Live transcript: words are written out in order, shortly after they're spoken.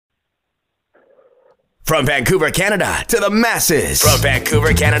From Vancouver, Canada to the masses. From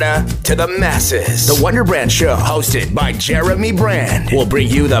Vancouver, Canada to the masses. The Wonder Brand Show, hosted by Jeremy Brand, will bring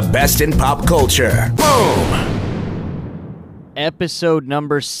you the best in pop culture. Boom! Episode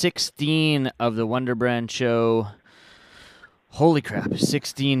number 16 of the Wonder Brand Show. Holy crap,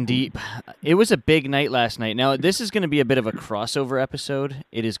 16 deep. It was a big night last night. Now, this is going to be a bit of a crossover episode.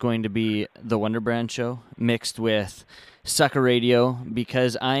 It is going to be the Wonder Brand Show mixed with Sucka Radio,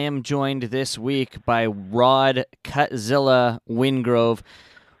 because I am joined this week by Rod Cutzilla Wingrove.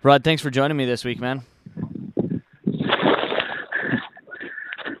 Rod, thanks for joining me this week, man.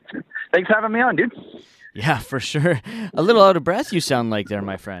 Thanks for having me on, dude. Yeah, for sure. A little out of breath you sound like there,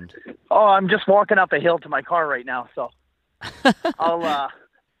 my friend. Oh, I'm just walking up a hill to my car right now, so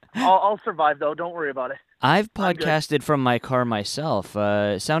I'll survive though. Don't worry about it. I've podcasted from my car myself.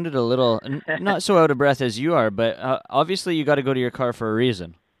 Sounded a little not so out of breath as you are, but obviously you got to go to your car for a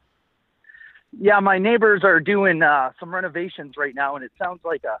reason. Yeah, my neighbors are doing some renovations right now, and it sounds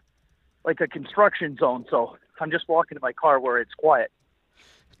like a construction zone. So I'm just walking to my car where it's quiet.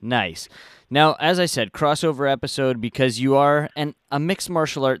 Nice. Now, as I said, crossover episode because you are a mixed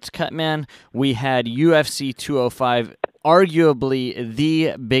martial arts cutman. We had UFC 205, arguably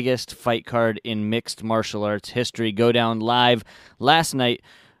the biggest fight card in mixed martial arts history, go down live last night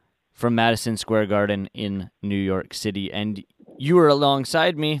from Madison Square Garden in New York City. And you were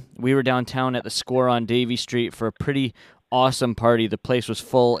alongside me. We were downtown at the Score on Davie Street for a pretty awesome party. The place was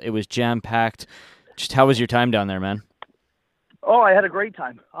full. It was jam-packed. Just how was your time down there, man? Oh, I had a great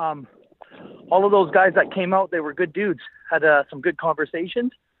time. All of those guys that came out, they were good dudes. Had some good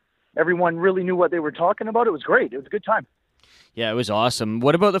conversations. Everyone really knew what they were talking about. It was great. It was a good time. Yeah, it was awesome.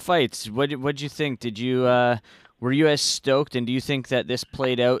 What about the fights? What'd you think? Did you were you as stoked? And do you think that this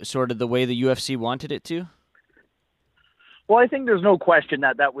played out sort of the way the UFC wanted it to? Well, I think there's no question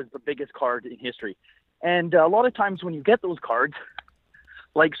that was the biggest card in history. And a lot of times when you get those cards,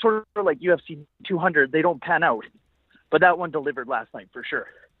 like sort of like UFC 200, they don't pan out. But that one delivered last night for sure.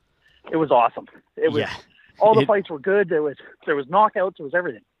 It was awesome. It was all the fights were good. There was knockouts. There was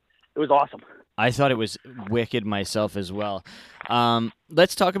everything. It was awesome. I thought it was wicked myself as well.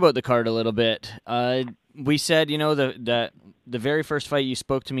 Let's talk about the card a little bit. We said, the very first fight you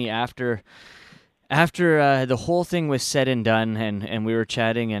spoke to me after the whole thing was said and done, and we were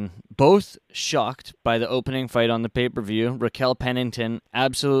chatting, and both shocked by the opening fight on the pay-per-view. Raquel Pennington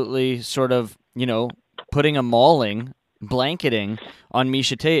absolutely sort of, putting a mauling, blanketing on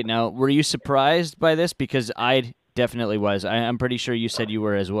Miesha Tate. Now, were you surprised by this? Because I definitely was. I'm pretty sure you said you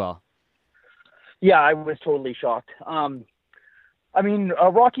were as well. Yeah, I was totally shocked.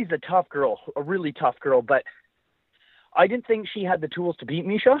 Rocky's a tough girl, a really tough girl, but I didn't think she had the tools to beat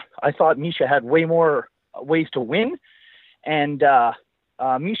Miesha. I thought Miesha had way more ways to win, and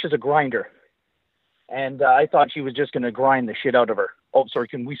Misha's a grinder. And I thought she was just going to grind the shit out of her. Oh, sorry,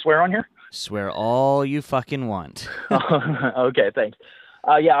 can we swear on here? Swear all you fucking want. Okay, thanks.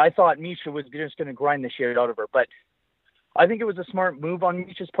 I thought Miesha was just going to grind the shit out of her, but I think it was a smart move on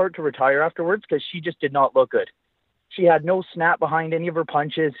Miesha's part to retire afterwards because she just did not look good. She had no snap behind any of her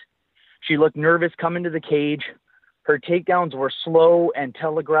punches. She looked nervous coming to the cage. Her takedowns were slow and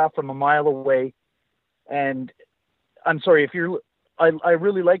telegraphed from a mile away. And I'm sorry, I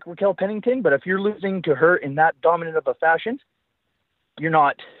really like Raquel Pennington, but if you're losing to her in that dominant of a fashion, you're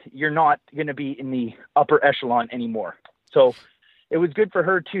not going to be in the upper echelon anymore. So it was good for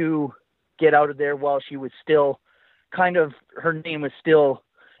her to get out of there while she was still her name was still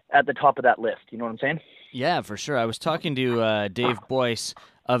at the top of that list. You know what I'm saying? Yeah, for sure. I was talking to Dave Boyce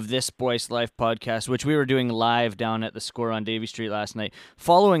of This Boyce Life podcast, which we were doing live down at the Score on Davie Street last night,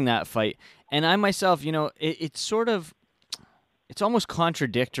 following that fight. And I myself, it's almost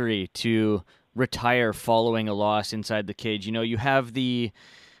contradictory to retire following a loss inside the cage. You have the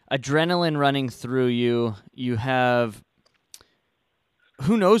adrenaline running through you. You have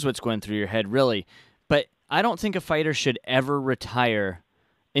who knows what's going through your head, really. But I don't think a fighter should ever retire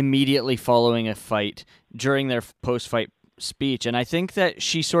immediately following a fight during their post-fight speech. And I think that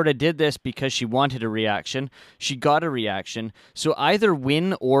she sort of did this because she wanted a reaction. She got a reaction. So either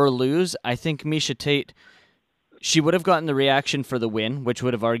win or lose, I think Miesha Tate, she would have gotten the reaction for the win, which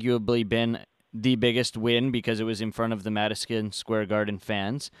would have arguably been the biggest win because it was in front of the Madison Square Garden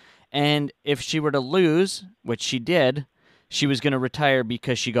fans. And if she were to lose, which she did, she was going to retire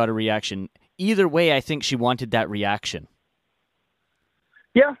because she got a reaction. Either way, I think she wanted that reaction.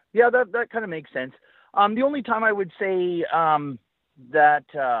 Yeah, that kind of makes sense. The only time I would say that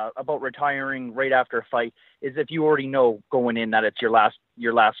about retiring right after a fight is if you already know going in that it's your last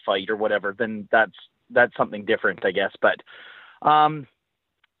fight or whatever, then that's something different, I guess. But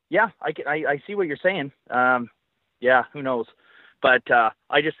yeah, I see what you're saying. Yeah, who knows? But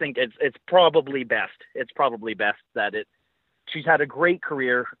I just think it's probably best. It's probably best that she's had a great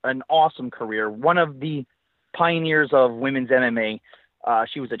career, an awesome career, one of the pioneers of women's MMA.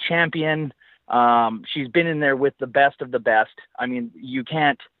 She was a champion. She's been in there with the best of the best. I mean,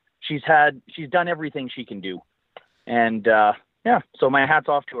 she's done everything she can do. And yeah, so my hat's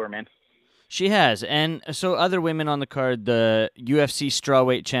off to her, man. She has. And so other women on the card, the UFC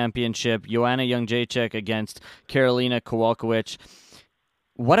Strawweight Championship, Joanna Jędrzejczyk against Karolina Kowalkiewicz.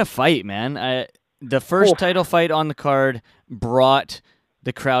 What a fight, man. The first title fight on the card brought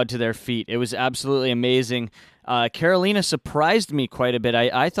the crowd to their feet. It was absolutely amazing. Karolina surprised me quite a bit.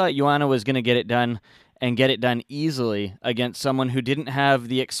 I thought Joanna was going to get it done and get it done easily against someone who didn't have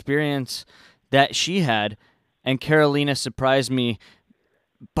the experience that she had. And Karolina surprised me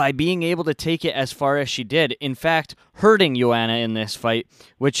by being able to take it as far as she did. In fact, hurting Joanna in this fight,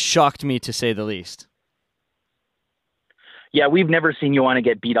 which shocked me to say the least. Yeah, we've never seen Joanna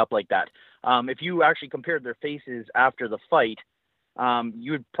get beat up like that. If you actually compared their faces after the fight,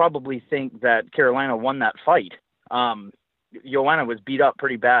 you would probably think that Karolina won that fight. Joanna was beat up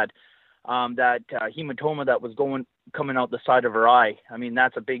pretty bad. That hematoma that was coming out the side of her eye. I mean,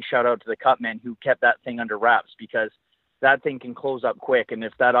 that's a big shout out to the cutman who kept that thing under wraps, because that thing can close up quick. And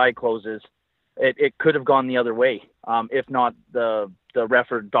if that eye closes, it could have gone the other way. If not, the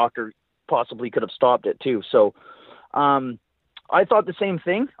ref or doctor possibly could have stopped it too. So, I thought the same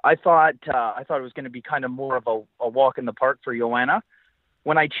thing. I thought it was going to be kind of more of a walk in the park for Joanna.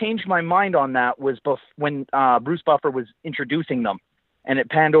 When I changed my mind on that was when Bruce Buffer was introducing them, and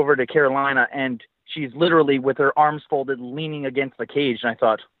it panned over to Karolina, and she's literally with her arms folded, leaning against the cage. And I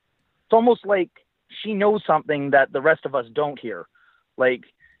thought, it's almost like she knows something that the rest of us don't hear.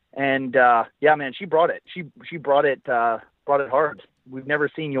 Yeah, man, she brought it. She brought it hard. We've never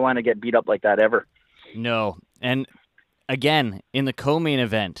seen Joanna get beat up like that ever. No. And again, in the co-main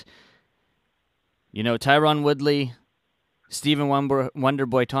event, Tyron Woodley, Stephen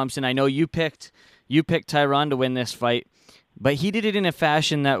Wonderboy Thompson. I know you picked Tyron to win this fight, but he did it in a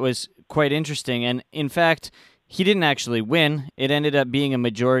fashion that was quite interesting. And in fact, he didn't actually win. It ended up being a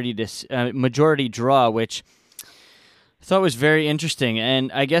majority draw, which I thought was very interesting.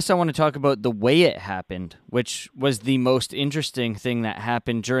 And I guess I want to talk about the way it happened, which was the most interesting thing that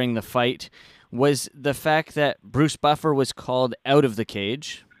happened during the fight, was the fact that Bruce Buffer was called out of the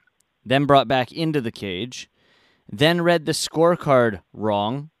cage, then brought back into the cage, then read the scorecard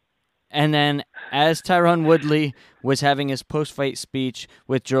wrong, and then as Tyron Woodley was having his post-fight speech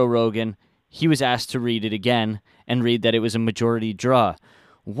with Joe Rogan, he was asked to read it again and read that it was a majority draw.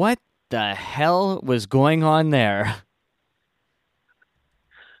 What the hell was going on there?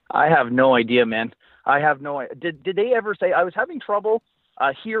 I have no idea, man. I have no idea. Did they ever say? I was having trouble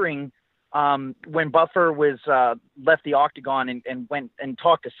hearing when Buffer was left the octagon and went and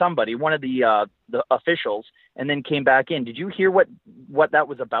talked to somebody, one of the officials, and then came back in. Did you hear what that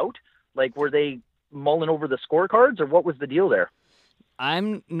was about? Like, were they mulling over the scorecards, or what was the deal there?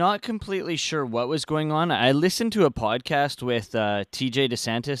 I'm not completely sure what was going on. I listened to a podcast with TJ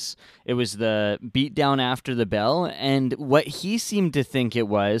DeSantis. It was the beatdown after the bell, and what he seemed to think it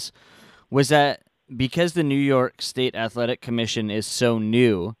was that because the New York State Athletic Commission is so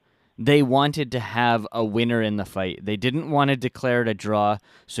new, they wanted to have a winner in the fight. They didn't want to declare it a draw,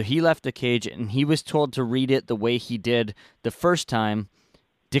 so he left the cage, and he was told to read it the way he did the first time,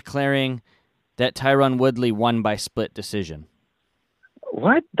 declaring that Tyron Woodley won by split decision.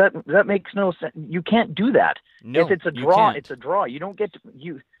 What? That makes no sense. You can't do that. No, if it's a draw, can't. It's a draw. You don't get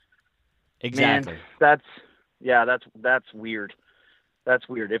to Exactly. Man, that's weird. That's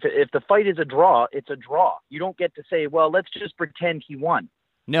weird. If the fight is a draw, it's a draw. You don't get to say, well, let's just pretend he won.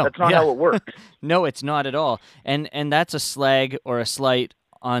 No, that's not how it works. No, it's not at all. And that's a slag or a slight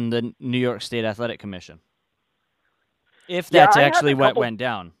on the New York State Athletic Commission. If that's actually what went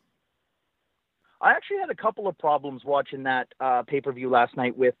down. I actually had a couple of problems watching that pay-per-view last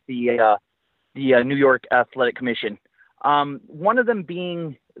night with the New York Athletic Commission. One of them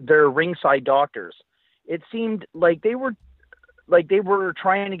being their ringside doctors. It seemed like they were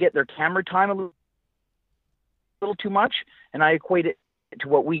trying to get their camera time a little too much, and I equate it to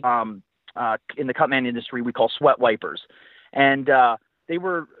what we in the cutman industry we call sweat wipers. And they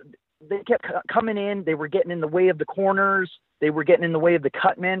kept coming in. They were getting in the way of the corners. They were getting in the way of the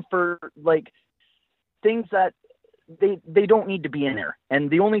cutmen for things that they don't need to be in there. And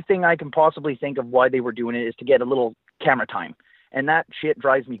the only thing I can possibly think of why they were doing it is to get a little camera time. And that shit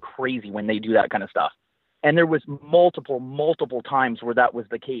drives me crazy when they do that kind of stuff. And there was multiple times where that was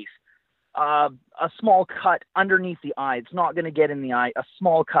the case. a small cut underneath the eye. It's not going to get in the eye. A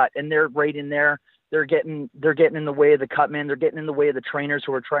small cut, and they're right in there. They're getting in the way of the cutman. They're getting in the way of the trainers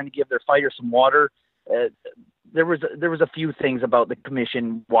who are trying to give their fighters some water. There was a few things about the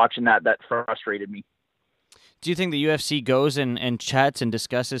commission watching that frustrated me. Do you think the UFC goes and chats and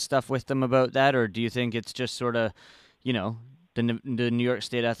discusses stuff with them about that, or do you think it's just sort of, the New York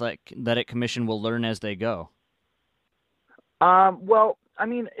State Athletic Commission will learn as they go? Well, I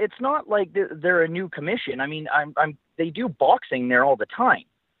mean, it's not like they're a new commission. I mean, they do boxing there all the time,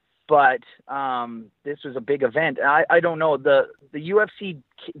 but this was a big event. I don't know. The UFC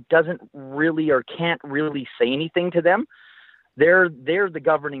doesn't really or can't really say anything to them. They're the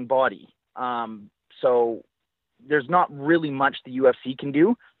governing body. So there's not really much the UFC can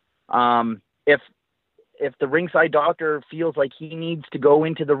do. If the ringside doctor feels like he needs to go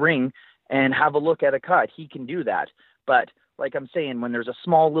into the ring and have a look at a cut, he can do that. But like I'm saying, when there's a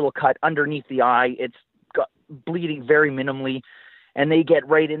small little cut underneath the eye, it's bleeding very minimally, and they get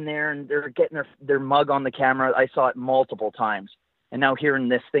right in there and they're getting their mug on the camera. I saw it multiple times. And now hearing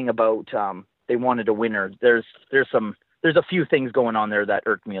this thing about they wanted a winner, there's a few things going on there that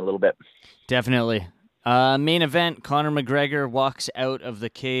irked me a little bit. Definitely. Main event, Conor McGregor walks out of the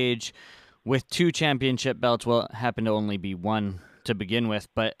cage with 2 championship belts. Well, it happened to only be 1 to begin with,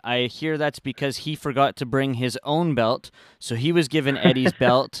 but I hear that's because he forgot to bring his own belt, so he was given Eddie's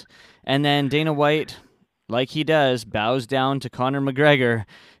belt, and then Dana White, like he does, bows down to Conor McGregor,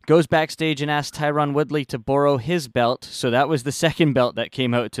 goes backstage and asks Tyron Woodley to borrow his belt, so that was the second belt that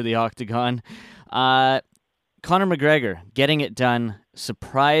came out to the octagon. Conor McGregor getting it done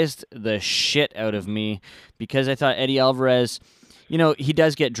surprised the shit out of me, because I thought Eddie Alvarez, he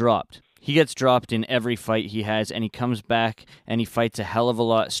does get dropped. He gets dropped in every fight he has, and he comes back and he fights a hell of a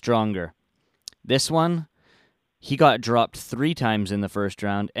lot stronger. This one, he got dropped 3 times in the first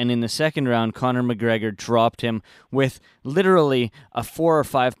round, and in the second round, Conor McGregor dropped him with literally a 4 or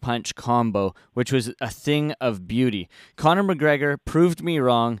 5 punch combo, which was a thing of beauty. Conor McGregor proved me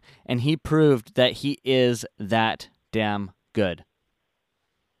wrong, and he proved that he is that damn good.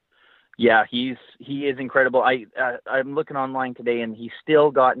 Yeah, he is incredible. I'm looking online today, and he's still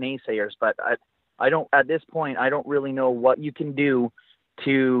got naysayers, but I don't, at this point, I don't really know what you can do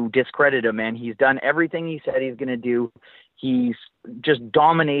to discredit him, man. He's done everything he said he's going to do. He's just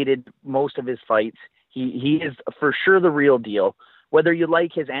dominated most of his fights. He is for sure the real deal. Whether you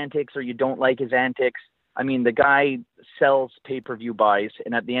like his antics or you don't like his antics, I mean, the guy sells pay-per-view buys,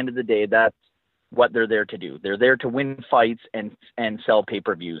 and at the end of the day, that's what they're there to do. They're there to win fights and sell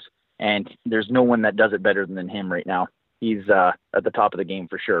pay-per-views. And there's no one that does it better than him right now. He's at the top of the game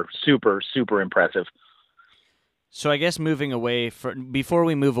for sure. Super, super impressive. So I guess before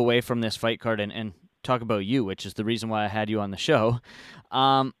we move away from this fight card and talk about you, which is the reason why I had you on the show,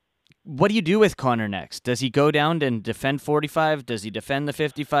 what do you do with Conor next? Does he go down and defend 45? Does he defend the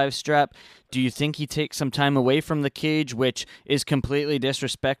 55 strap? Do you think he takes some time away from the cage, which is completely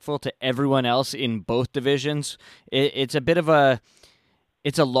disrespectful to everyone else in both divisions? It's a bit of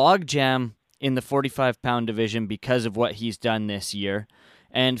it's a logjam in the 45-pound division because of what he's done this year.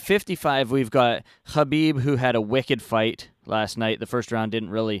 And 55, we've got Khabib, who had a wicked fight last night. The first round didn't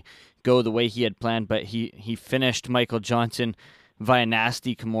really go the way he had planned, but he finished Michael Johnson via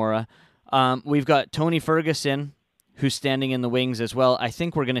nasty Kimura. We've got Tony Ferguson, who's standing in the wings as well. I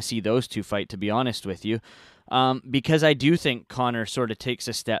think we're going to see those 2 fight, to be honest with you. Because I do think Conor sort of takes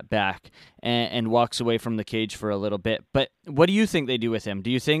a step back and walks away from the cage for a little bit. But what do you think they do with him? Do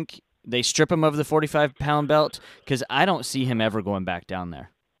you think they strip him of the 45-pound belt? Because I don't see him ever going back down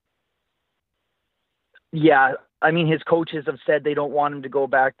there. Yeah, I mean, his coaches have said they don't want him to go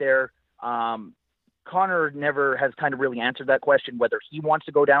back there. Conor never has kind of really answered that question, whether he wants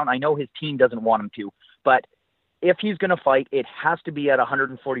to go down. I know his team doesn't want him to, but if he's going to fight, it has to be at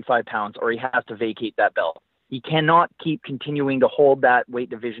 145 pounds or he has to vacate that belt. He cannot keep continuing to hold that weight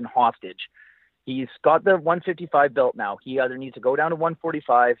division hostage. He's got the 155 belt now. He either needs to go down to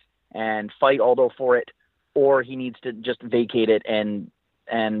 145 and fight Aldo for it, or he needs to just vacate it and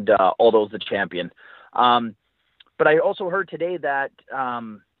Aldo's the champion. But I also heard today that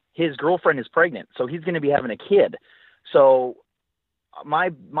his girlfriend is pregnant, so he's going to be having a kid. So my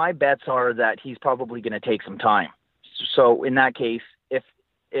bets are that he's probably going to take some time. So in that case,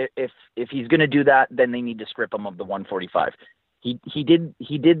 if he's going to do that, then they need to strip him of the 145. He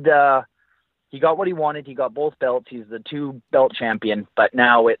got what he wanted. He got both belts. He's the 2-belt champion, but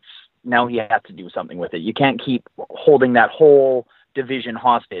now he has to do something with it. You can't keep holding that whole division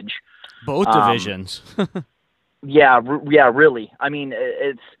hostage. Both divisions. Yeah, really. I mean,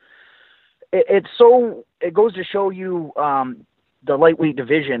 it goes to show you the lightweight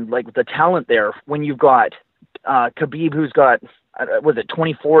division, like the talent there, when you've got Khabib, who's got, was it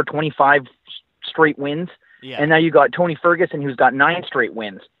 24, 25 straight wins? Yeah. And now you got Tony Ferguson, who's got 9 straight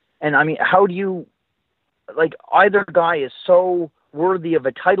wins. And I mean, how do you, like, either guy is so worthy of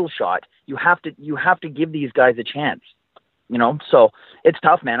a title shot. You have to give these guys a chance, you know? So it's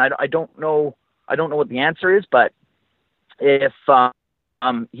tough, man. I don't know what the answer is, but if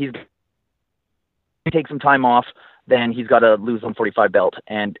he's going to take some time off, then he's got to lose 145 belt.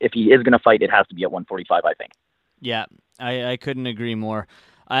 And if he is going to fight, it has to be at 145, I think. Yeah, I couldn't agree more.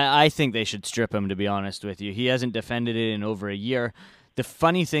 I think they should strip him, to be honest with you. He hasn't defended it in over a year. The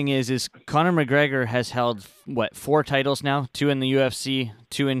funny thing is Conor McGregor has held, 4 titles now? 2 in the UFC,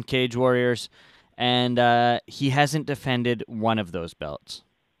 2 in Cage Warriors, and he hasn't defended one of those belts.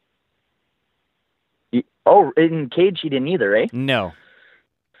 In Cage he didn't either, eh? No.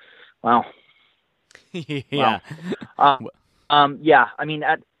 Wow. Yeah. Wow. Yeah, I mean,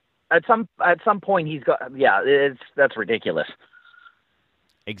 at some point he's got, that's ridiculous.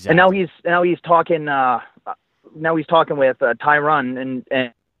 Exactly. And now he's talking with Tyron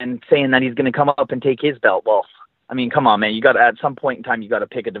and saying that he's going to come up and take his belt. Well, I mean, come on, man. You got at some point in time, you got to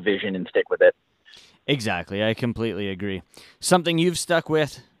pick a division and stick with it. Exactly. I completely agree. Something you've stuck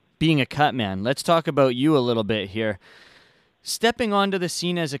with, being a cutman. Let's talk about you a little bit here. Stepping onto the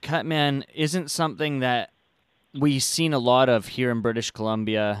scene as a cutman isn't something that we've seen a lot of here in British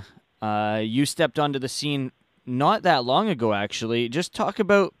Columbia. You stepped onto the scene not that long ago, actually. Just talk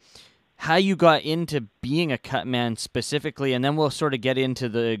about how you got into being a cutman specifically, and then we'll sort of get into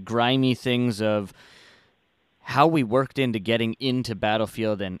the grimy things of how we worked into getting into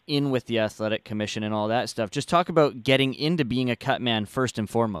Battlefield and in with the Athletic Commission and all that stuff. Just talk about getting into being a cutman first and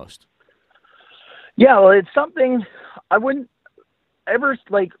foremost. Yeah, well, it's something I wouldn't ever,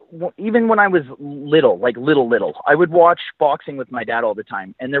 like, even when I was little, I would watch boxing with my dad all the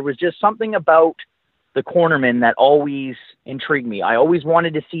time. And there was just something about the cornermen that always intrigued me. I always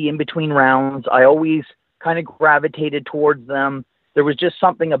wanted to see in between rounds. I always kind of gravitated towards them. There was just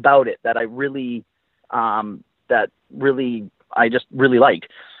something about it that I just really liked.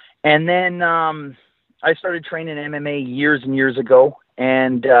 And then I started training MMA years and years ago,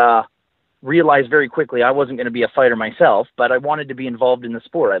 and realized very quickly I wasn't going to be a fighter myself, but I wanted to be involved in the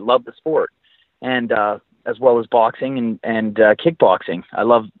sport. I love the sport, and as well as boxing and kickboxing.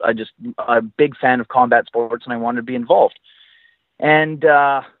 I'm a big fan of combat sports, and I wanted to be involved. And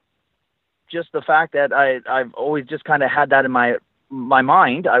just the fact that I've always just kind of had that in my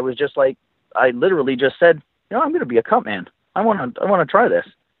mind, I was just like, I literally just said, I'm going to be a cutman. I want to try this.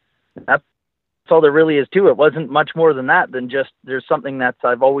 That's all there really is to it. It wasn't much more than that, than just there's something that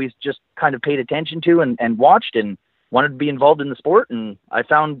I've always just kind of paid attention to and watched and wanted to be involved in the sport, and I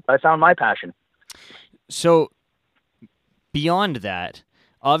found my passion. So beyond that,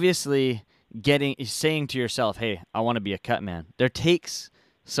 obviously saying to yourself, hey, I want to be a cutman, there takes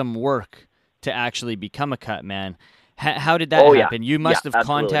some work to actually become a cutman. How did that happen? You must have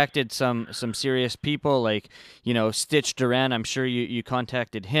contacted some serious people, like, Stitch Duran. I'm sure you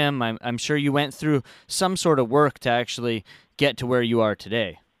contacted him. I'm sure you went through some sort of work to actually get to where you are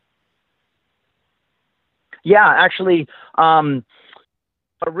today. Yeah, actually,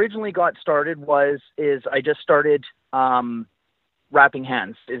 originally got started is I just started wrapping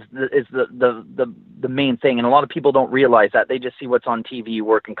hands is the main thing, and a lot of people don't realize that. They just see what's on TV,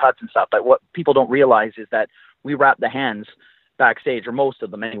 working cuts and stuff, but what people don't realize is that we wrap the hands backstage, or most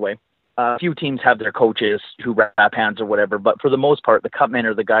of them anyway. A few teams have their coaches who wrap hands or whatever, but for the most part, the cutmen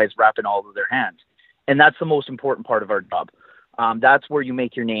are the guys wrapping all of their hands, and that's the most important part of our job. That's where you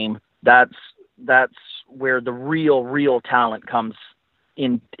make your name. That's where the real talent comes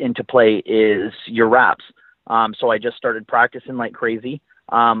into play, is your wraps. So I just started practicing like crazy.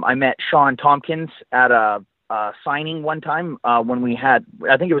 I met Sean Tompkins at a signing one time when we had,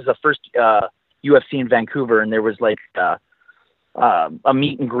 I think it was the first UFC in Vancouver, and there was like a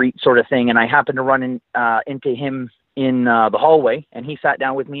meet and greet sort of thing, and I happened to run into him in the hallway, and he sat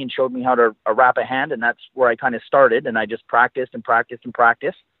down with me and showed me how to wrap a hand, and that's where I kind of started, and I just practiced.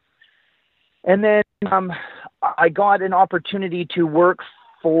 And then I got an opportunity to work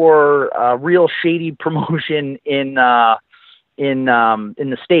for a real shady promotion in the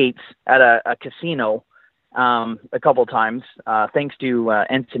States at a casino a couple times, thanks to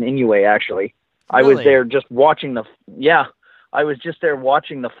Ensign Inoue, actually. Really? I was there just watching I was just there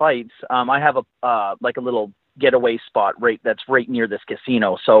watching the fights. I have a little getaway spot that's right near this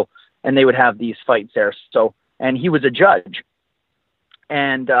casino. So, and they would have these fights there. So, and he was a judge,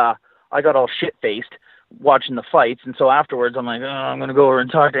 and I got all shit-faced watching the fights. And so afterwards I'm like, I'm going to go over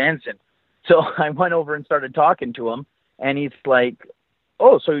and talk to Ensign. So I went over and started talking to him, And he's like,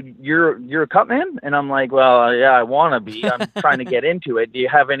 oh, so you're a cutman? And I'm like, well, yeah, I want to be. I'm trying to get into it. Do you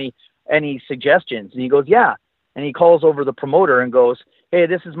have any suggestions? And he goes, yeah. And he calls over the promoter and goes, hey,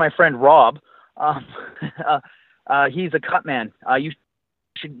 this is my friend Rob. He's a cutman.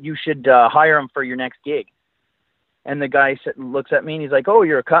 You should hire him for your next gig. And the guy looks at me and he's like, oh,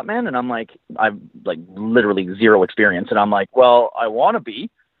 you're a cutman? And I'm like, I've like literally zero experience. And I'm like, well, I want to be.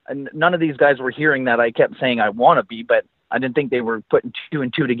 And none of these guys were hearing that I kept saying I want to be, but I didn't think they were putting two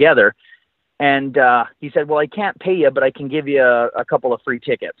and two together. And he said, well, I can't pay you, but I can give you a couple of free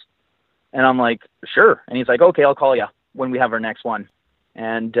tickets. And I'm like, sure. And he's like, okay, I'll call you when we have our next one.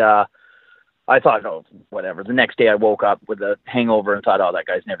 And I thought, oh, whatever. The next day I woke up with a hangover and thought, oh, that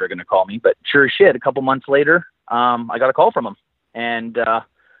guy's never going to call me. But sure as shit, a couple months later, I got a call from him. And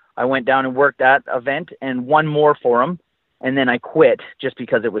I went down and worked that event and one more for him. And then I quit just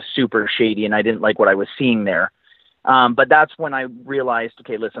because it was super shady and I didn't like what I was seeing there. But that's when I realized,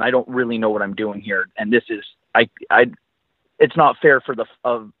 okay, listen, I don't really know what I'm doing here. And this is, it's not fair for the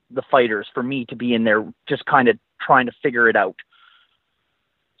fighters for me to be in there just kind of trying to figure it out.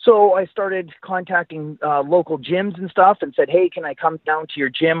 So I started contacting local gyms and stuff and said, hey, can I come down to your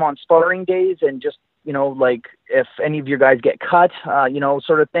gym on sparring days and just, like if any of your guys get cut,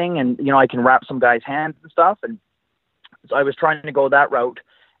 sort of thing. And, I can wrap some guys' hands and stuff. And so I was trying to go that route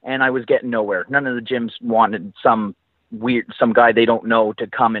and I was getting nowhere. None of the gyms wanted some guy they don't know to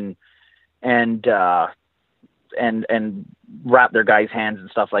come and wrap their guys' hands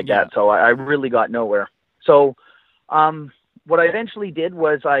and stuff like that. So I really got nowhere. So, what I eventually did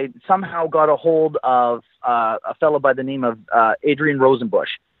was I somehow got a hold of a fellow by the name of Adrian Rosenbusch,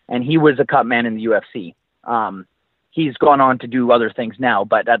 and he was a cutman in the UFC. He's gone on to do other things now,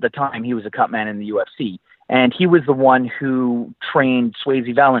 but at the time he was a cutman in the UFC. And he was the one who trained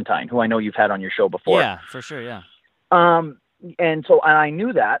Swayze Valentine, who I know you've had on your show before. Yeah, for sure, yeah. And I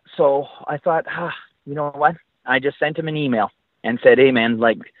knew that, so I thought, you know what? I just sent him an email and said, hey, man,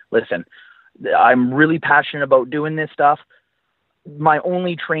 listen, I'm really passionate about doing this stuff. My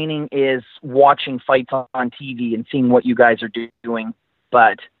only training is watching fights on TV and seeing what you guys are doing,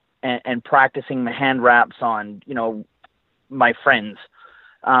 and practicing the hand wraps on, my friends.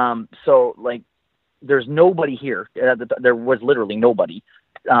 So there's nobody here. There was literally nobody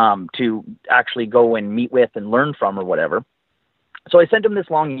to actually go and meet with and learn from or whatever. So I sent him this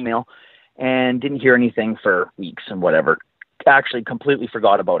long email and didn't hear anything for weeks and whatever. Actually completely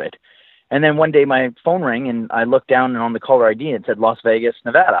forgot about it. And then one day my phone rang and I looked down and on the caller ID it said Las Vegas,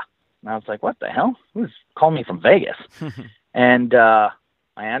 Nevada. And I was like, what the hell? Who's calling me from Vegas? And I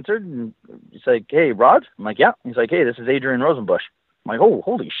answered and he's like, hey, Rod? I'm like, yeah. He's like, hey, this is Adrian Rosenbusch. I'm like, oh,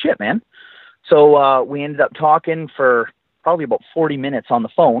 holy shit, man. So we ended up talking for probably about 40 minutes on the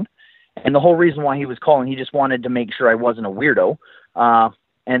phone. And the whole reason why he was calling, he just wanted to make sure I wasn't a weirdo.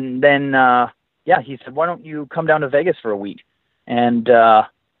 And then, he said, why don't you come down to Vegas for a week? And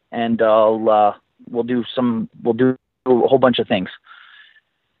we'll do a whole bunch of things.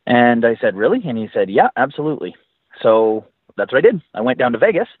 And I said, really? And he said, yeah, absolutely. So that's what I did. I went down to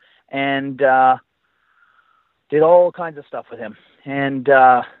Vegas and did all kinds of stuff with him. And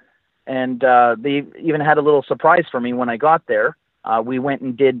they even had a little surprise for me when I got there. We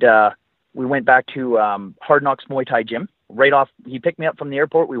went back to Hard Knocks Muay Thai gym. He picked me up from the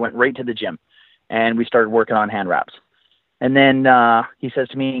airport. We went right to the gym and we started working on hand wraps. And then he says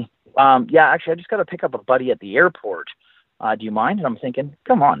to me, actually, I just got to pick up a buddy at the airport. Do you mind? And I'm thinking,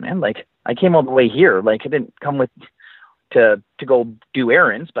 come on, man. I came all the way here. I didn't come to go do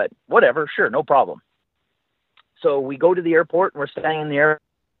errands, but whatever. Sure. No problem. So we go to the airport and we're staying in the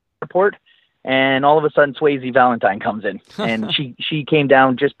airport. And all of a sudden, Swayze Valentine comes in. And she came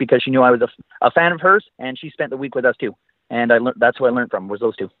down just because she knew I was a fan of hers. And she spent the week with us, too. And that's who I learned from, was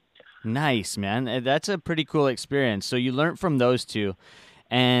those two. Nice, man. That's a pretty cool experience. So you learned from those two.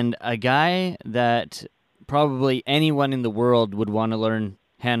 And a guy that probably anyone in the world would want to learn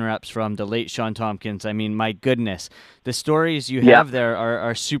hand wraps from, the late Sean Tompkins. I mean, my goodness. The stories you have there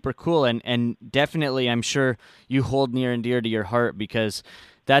are super cool. And definitely, I'm sure you hold near and dear to your heart because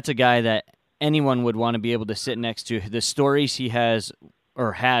that's a guy that anyone would want to be able to sit next to. The stories he has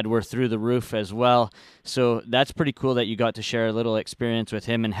or had were through the roof as well. So that's pretty cool that you got to share a little experience with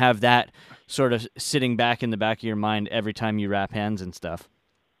him and have that sort of sitting back in the back of your mind every time you wrap hands and stuff.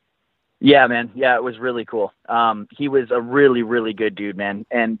 Yeah, man. Yeah, it was really cool. He was a really, really good dude, man.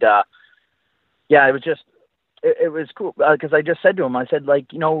 And it was cool because I just said to him, I said,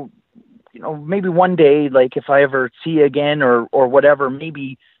 maybe one day, if I ever see you again or whatever,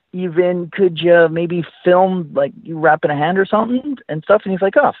 maybe could you maybe film like you wrapping a hand or something and stuff? And he's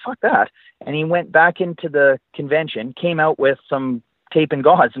like, oh, fuck that. And he went back into the convention, came out with some tape and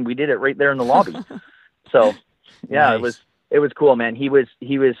gauze, and we did it right there in the lobby. So yeah, Nice. it was cool, man. He was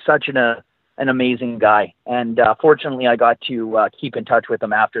such an amazing guy. And fortunately I got to keep in touch with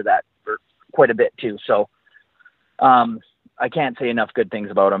him after that for quite a bit too. So I can't say enough good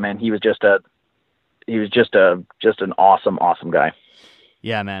things about him, man. He was just an awesome guy.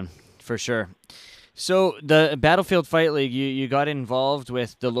 Yeah, man, for sure. So the Battlefield Fight League, you got involved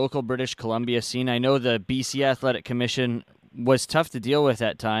with the local British Columbia scene. I know the BC Athletic Commission was tough to deal with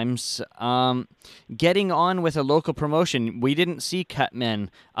at times. Getting on with a local promotion, we didn't see Cutmen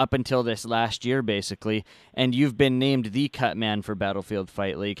up until this last year, basically, and you've been named the Cutman for Battlefield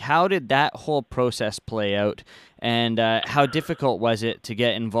Fight League. How did that whole process play out, and how difficult was it to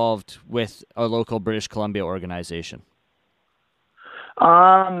get involved with a local British Columbia organization?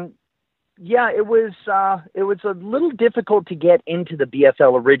 Yeah, it was a little difficult to get into the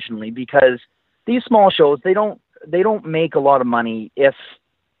BFL originally because these small shows, they don't make a lot of money, if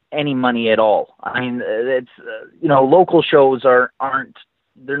any money at all. I mean, it's local shows they're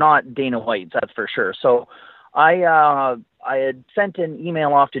not Dana White's, that's for sure. So I had sent an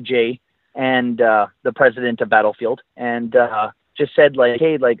email off to Jay and the president of Battlefield, and just said like,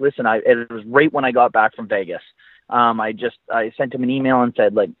 hey, like, listen, it was right when I got back from Vegas. I sent him an email and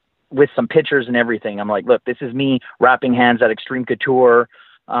said, like, with some pictures and everything, I'm like, look, this is me wrapping hands at Extreme Couture.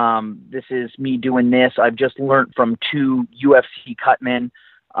 This is me doing this. I've just learned from 2 UFC cutmen.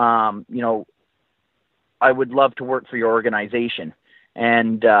 I would love to work for your organization.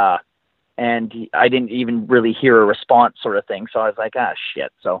 And I didn't even really hear a response, sort of thing. So I was like,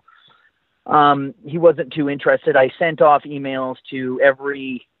 shit. So he wasn't too interested. I sent off emails to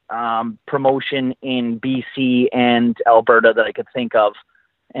every promotion in BC and Alberta that I could think of.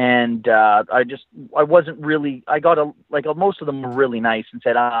 And I wasn't really, I got most of them were really nice and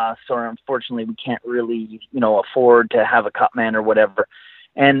said, sorry, unfortunately we can't really, afford to have a cutman or whatever.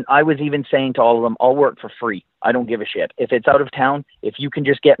 And I was even saying to all of them, I'll work for free. I don't give a shit. If it's out of town, if you can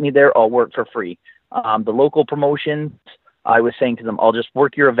just get me there, I'll work for free. The local promotions, I was saying to them, I'll just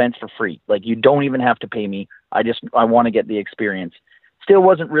work your events for free. Like, you don't even have to pay me. I want to get the experience. Still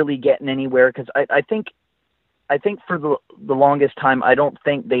wasn't really getting anywhere because I think for the longest time, I don't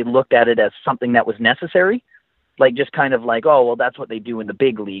think they looked at it as something that was necessary. Like, just kind of like, oh, well, that's what they do in the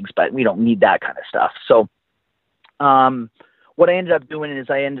big leagues, but we don't need that kind of stuff. So what I ended up doing is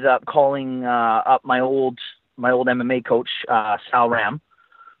I ended up calling up my old MMA coach, Sal Ram,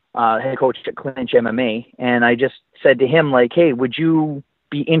 head coach at Clinch MMA. And I just said to him, like, hey, would you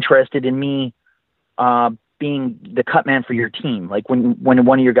be interested in me being the cut man for your team? Like, when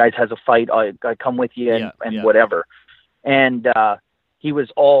one of your guys has a fight, I come with you and whatever. And he was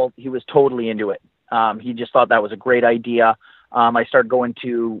totally into it. He just thought that was a great idea. I started going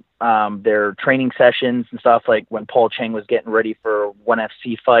to their training sessions and stuff. Like, when Paul Cheng was getting ready for ONE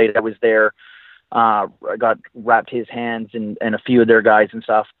FC fight, I was there. I got wrapped his hands and a few of their guys and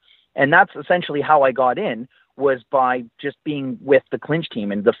stuff. And that's essentially how I got in, was by just being with the Clinch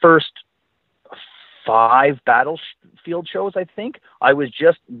team. And the first 5 Battlefield shows, I think, I was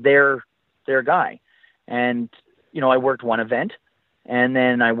just their guy. And, I worked one event, and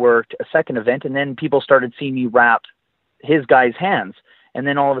then I worked a second event, and then people started seeing me wrap his guys' hands. And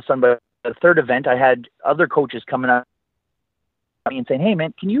then all of a sudden, by the third event, I had other coaches coming up to me and saying, hey,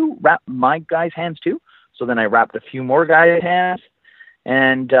 man, can you wrap my guys' hands too? So then I wrapped a few more guys' hands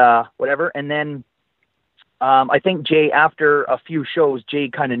and whatever. And then I think Jay, after a few shows, Jay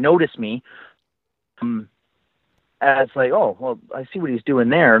kind of noticed me as like, oh, well, I see what he's doing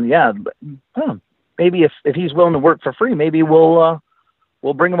there. Yeah, but, maybe if he's willing to work for free, maybe we'll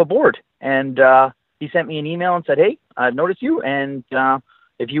bring him aboard. And he sent me an email and said, hey, I've noticed you, and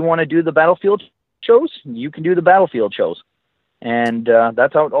if you want to do the Battlefield shows, you can do the Battlefield shows. And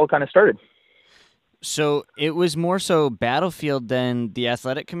that's how it all kind of started. So it was more so Battlefield than the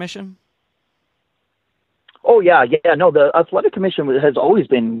Athletic Commission? Oh, yeah. No, the Athletic Commission has always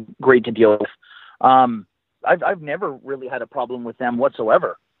been great to deal with. I've never really had a problem with them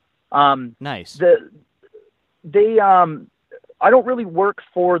whatsoever. Nice. I don't really work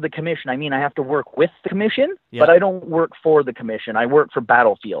for the commission. I mean, I have to work with the commission, Yeah. but I don't work for the commission. I work for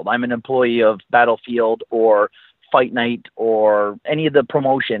Battlefield. I'm an employee of Battlefield or Fight Night or any of the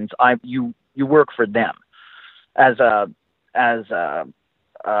promotions. You work for them as a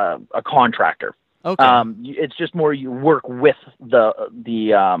contractor. Okay. It's just more you work with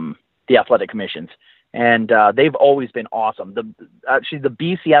the athletic commissions, and they've always been awesome. The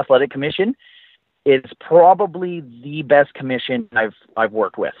BC Athletic Commission it's probably the best commission I've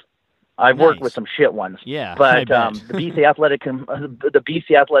worked with. I've worked with some shit ones. Yeah, but the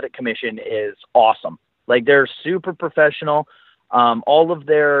BC Athletic Commission is awesome. Like, they're super professional. All of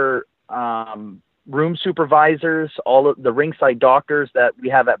their room supervisors, all of the ringside doctors that we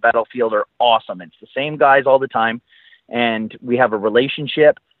have at Battlefield are awesome. It's the same guys all the time, and we have a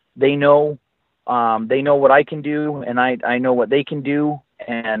relationship. They know what I can do, and I know what they can do,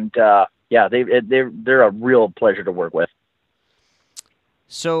 and they're a real pleasure to work with.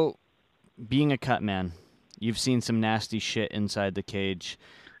 So, being a cut man, you've seen some nasty shit inside the cage.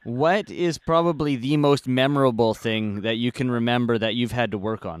 What is probably the most memorable thing that you can remember that you've had to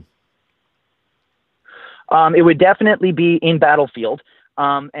work on? It would definitely be in Battlefield.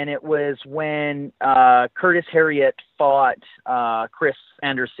 And it was when Curtis Harriott fought Chris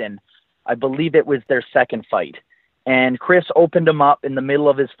Anderson. I believe it was their second fight. And Chris opened him up in the middle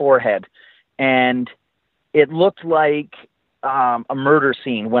of his forehead. And it looked like a murder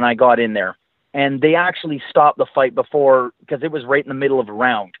scene when I got in there. And they actually stopped the fight before, because it was right in the middle of a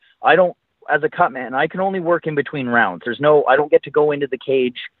round. As a cut man, I can only work in between rounds. I don't get to go into the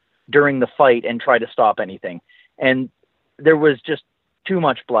cage during the fight and try to stop anything. And there was just too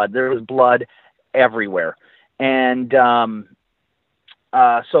much blood. There was blood everywhere. And so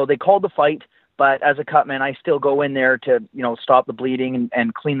they called the fight, but as a cut man, I still go in there to, stop the bleeding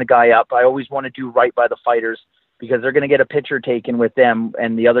and clean the guy up. I always want to do right by the fighters, because they're going to get a picture taken with them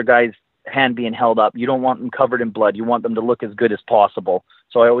and the other guy's hand being held up. You don't want them covered in blood. You want them to look as good as possible.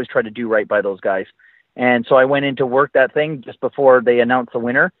 So I always try to do right by those guys. And so I went in to work that thing just before they announced the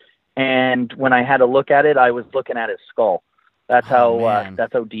winner. And when I had a look at it, I was looking at his skull. That's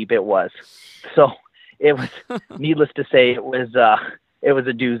how deep it was. So it was, needless to say, it was a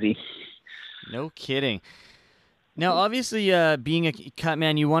doozy. No kidding. Now, obviously, being a cut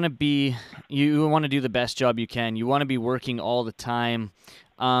man, you want to do the best job you can. You want to be working all the time.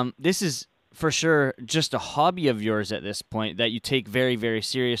 This is for sure just a hobby of yours at this point that you take very, very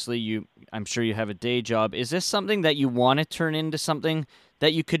seriously. I'm sure you have a day job. Is this something that you want to turn into something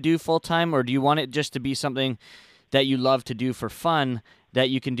that you could do full time, or do you want it just to be something that you love to do for fun that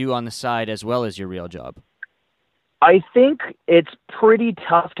you can do on the side as well as your real job? I think it's pretty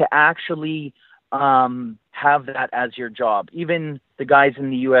tough to actually have that as your job. Even the guys in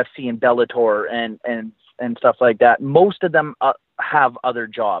the UFC and Bellator and stuff like that, most of them have other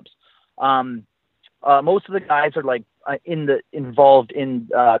jobs. Most of the guys are like involved in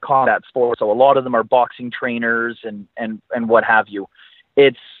combat sports, so a lot of them are boxing trainers and what have you.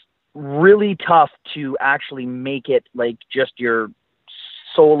 It's really tough to actually make it like just your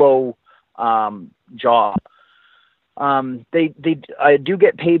solo job. I do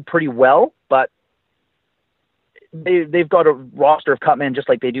get paid pretty well, but they've got a roster of cutmen just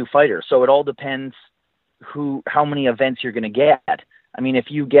like they do fighters. So it all depends how many events you're going to get. I mean, if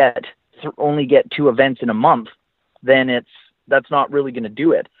you only get 2 events in a month, then that's not really going to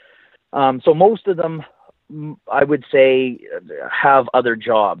do it. So most of them, I would say, have other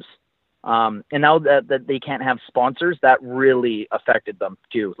jobs. And now that they can't have sponsors, that really affected them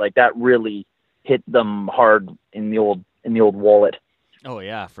too. Like, that really hit them hard in the old wallet. Oh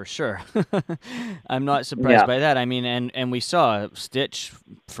yeah, for sure. I'm not surprised by that. I mean, and we saw Stitch,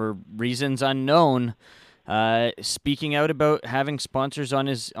 for reasons unknown, speaking out about having sponsors on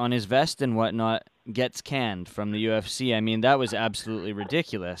his vest and whatnot, gets canned from the UFC. I mean, that was absolutely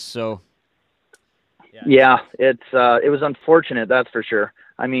ridiculous. So yeah, it was unfortunate, that's for sure.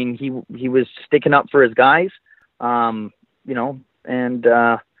 I mean, he was sticking up for his guys, but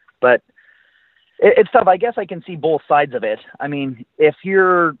it's tough. I guess I can see both sides of it. I mean, if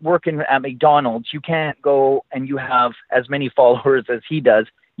you're working at McDonald's, you can't go, and you have as many followers as he does,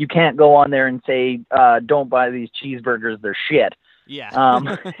 you can't go on there and say, don't buy these cheeseburgers, they're shit. Yeah.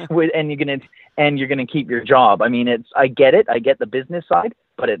 and you're gonna keep your job. I mean, I get it. I get the business side,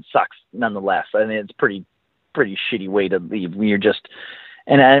 but it sucks nonetheless. I mean, it's pretty shitty way to leave. You're just,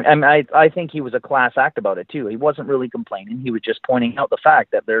 and I think he was a class act about it too. He wasn't really complaining. He was just pointing out the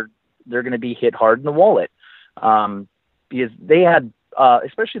fact that they're going to be hit hard in the wallet, because they had,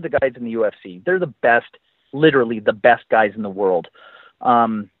 especially the guys in the UFC, they're the best, literally the best guys in the world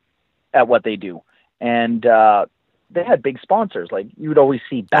at what they do. And they had big sponsors. Like, you would always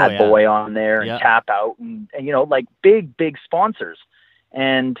see Bad Boy on there and Tap Out and like big sponsors.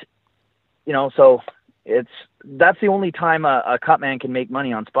 And, so that's the only time a cut man can make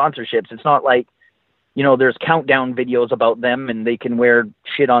money on sponsorships. It's not like, there's countdown videos about them and they can wear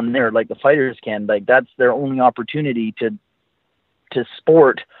shit on there like the fighters can. Like, that's their only opportunity to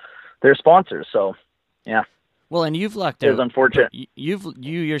sport their sponsors. So, yeah. Well, and you've lucked It out. was unfortunate. You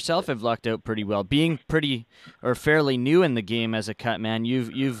yourself have lucked out pretty well. Being pretty or fairly new in the game as a cutman,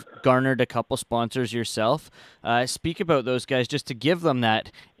 you've garnered a couple sponsors yourself. Speak about those guys just to give them that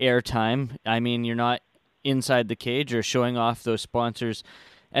airtime. I mean, you're not inside the cage or showing off those sponsors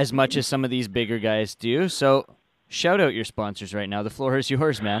as much as some of these bigger guys do. So shout out your sponsors right now. The floor is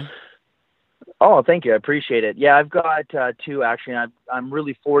yours, man. Oh, thank you. I appreciate it. Yeah, I've got two actually. And I'm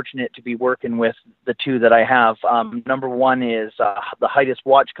really fortunate to be working with the two that I have. Number one is the Heightus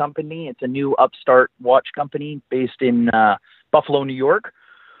Watch Company. It's a new upstart watch company based in Buffalo, New York.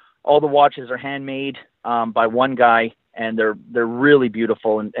 All the watches are handmade by one guy, and they're really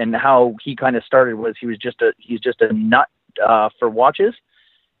beautiful. And how he kind of started was he's just a nut for watches,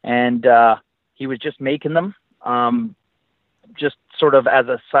 and he was just making them. Just sort of as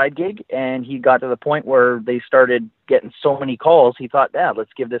a side gig, and he got to the point where they started getting so many calls. He thought,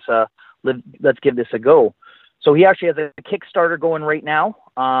 let's give this a go. So he actually has a Kickstarter going right now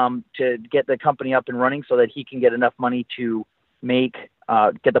to get the company up and running, so that he can get enough money to get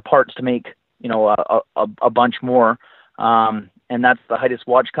the parts to make a bunch more. And that's the Heightus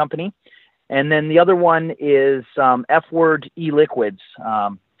Watch Company. And then the other one is F-Word e-liquids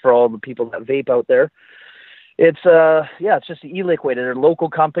for all the people that vape out there. It's just an e-liquid. They're a local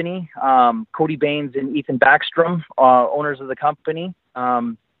company. Cody Baines and Ethan Backstrom, owners of the company.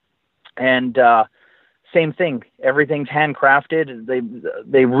 And same thing. Everything's handcrafted.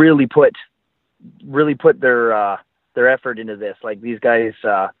 They really put their effort into this. Like, these guys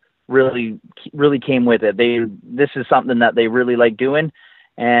really came with it. This is something that they really like doing,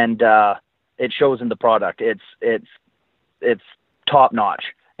 and it shows in the product. It's top notch.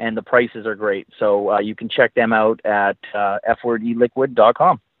 And the prices are great. So you can check them out at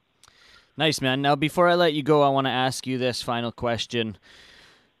fwordeliquid.com. Nice, man. Now, before I let you go, I want to ask you this final question.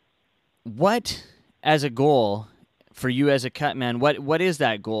 What, as a goal for you as a cutman, what is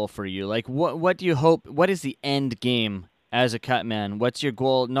that goal for you? Like, what do you hope, what is the end game as a cutman? What's your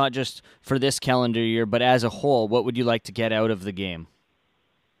goal, not just for this calendar year, but as a whole? What would you like to get out of the game?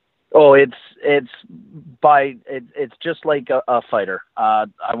 Oh, it's just like a fighter.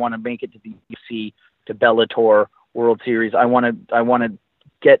 I want to make it to the UFC, to Bellator, World Series. I want to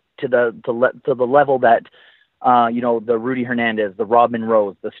get to the level that the Rudy Hernandez, the Rob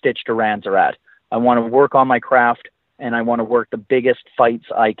Monroes, the Stitch Durans are at. I want to work on my craft, and I want to work the biggest fights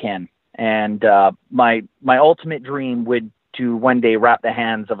I can. And my ultimate dream would to one day wrap the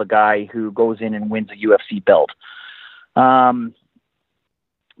hands of a guy who goes in and wins a UFC belt.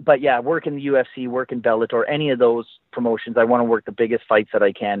 But yeah, work in the UFC, work in Bellator, any of those promotions. I want to work the biggest fights that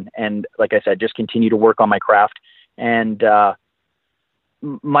I can. And like I said, just continue to work on my craft. And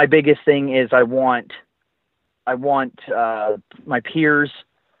my biggest thing is I want my peers,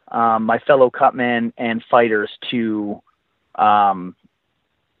 my fellow cutmen and fighters to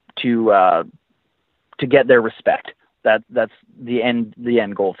get their respect. That's the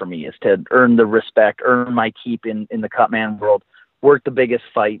end goal for me, is to earn the respect, earn my keep in the cutman world. Work the biggest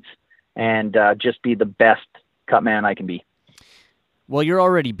fights, and just be the best cutman I can be. Well, you're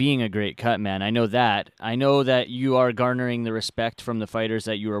already being a great cutman. I know that. I know that you are garnering the respect from the fighters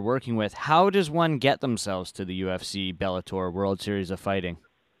that you are working with. How does one get themselves to the UFC, Bellator, World Series of Fighting?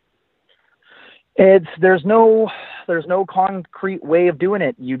 There's no concrete way of doing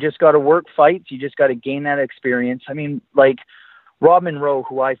it. You just got to work fights. You just got to gain that experience. I mean, like Rob Monroe,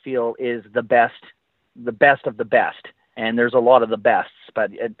 who I feel is the best of the best. And there's a lot of the bests,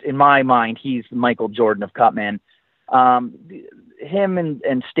 but in my mind, he's Michael Jordan of cutman. Him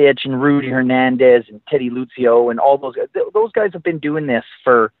and Stitch and Rudy Hernandez and Teddy Lucio and all those guys have been doing this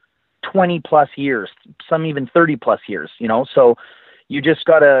for 20 plus years, some even 30 plus years, so you just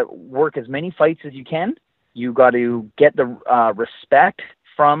got to work as many fights as you can. You got to get the respect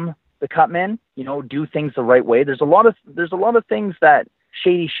from the cutmen, do things the right way. There's a lot of things that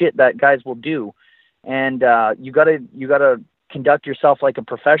shady shit that guys will do. And you gotta conduct yourself like a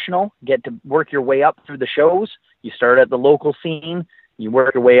professional, get to work your way up through the shows. You start at the local scene, you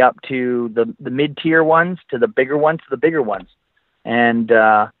work your way up to the mid-tier ones, to the bigger ones, and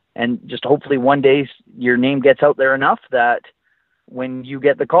just hopefully one day your name gets out there enough that when you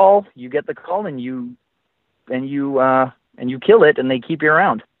get the call, and you kill it, and they keep you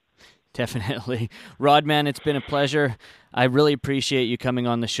around. Definitely. Rodman, it's been a pleasure. I really appreciate you coming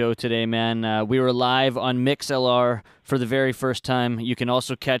on the show today, man. We were live on MixLR for the very first time. You can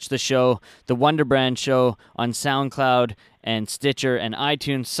also catch the show, the Wonder Brand Show, on SoundCloud and Stitcher and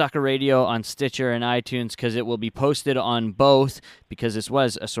iTunes, Sucka Radio on Stitcher and iTunes, because it will be posted on both, because this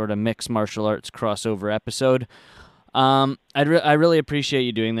was a sort of mixed martial arts crossover episode. I really appreciate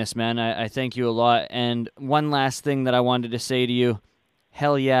you doing this, man. I thank you a lot. And one last thing that I wanted to say to you,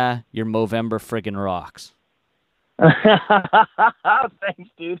 hell yeah, your Movember friggin' rocks. Thanks,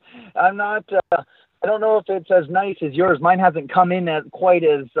 dude. I'm not, I don't know if it's as nice as yours. Mine hasn't come in as quite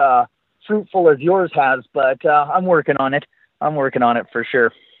as fruitful as yours has, but I'm working on it. I'm working on it for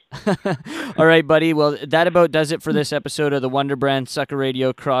sure. All right, buddy. Well, that about does it for this episode of the Wonder Brand Sucka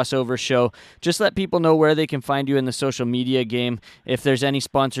Radio crossover show. Just let people know where they can find you in the social media game. If there's any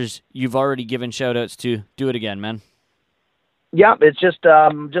sponsors you've already given shout-outs to, do it again, man. Yeah, it's just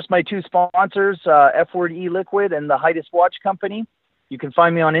my two sponsors, F-Word E-Liquid and the Heightus Watch Company. You can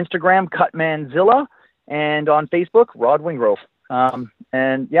find me on Instagram, Cutmanzilla, and on Facebook, Rod Wingrove.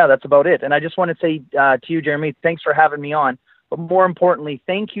 And yeah, that's about it. And I just want to say to you, Jeremy, thanks for having me on. But more importantly,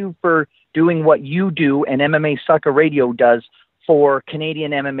 thank you for doing what you do and MMA Sucka Radio does for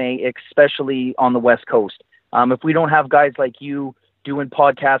Canadian MMA, especially on the West Coast. If we don't have guys like you doing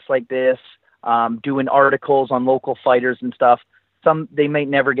podcasts like this, doing articles on local fighters and stuff, they might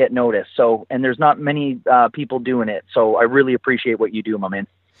never get noticed. So, and there's not many people doing it. So I really appreciate what you do, my man.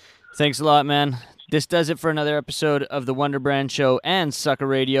 Thanks a lot, man. This does it for another episode of the Wonder Brand Show and Sucka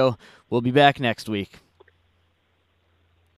Radio. We'll be back next week.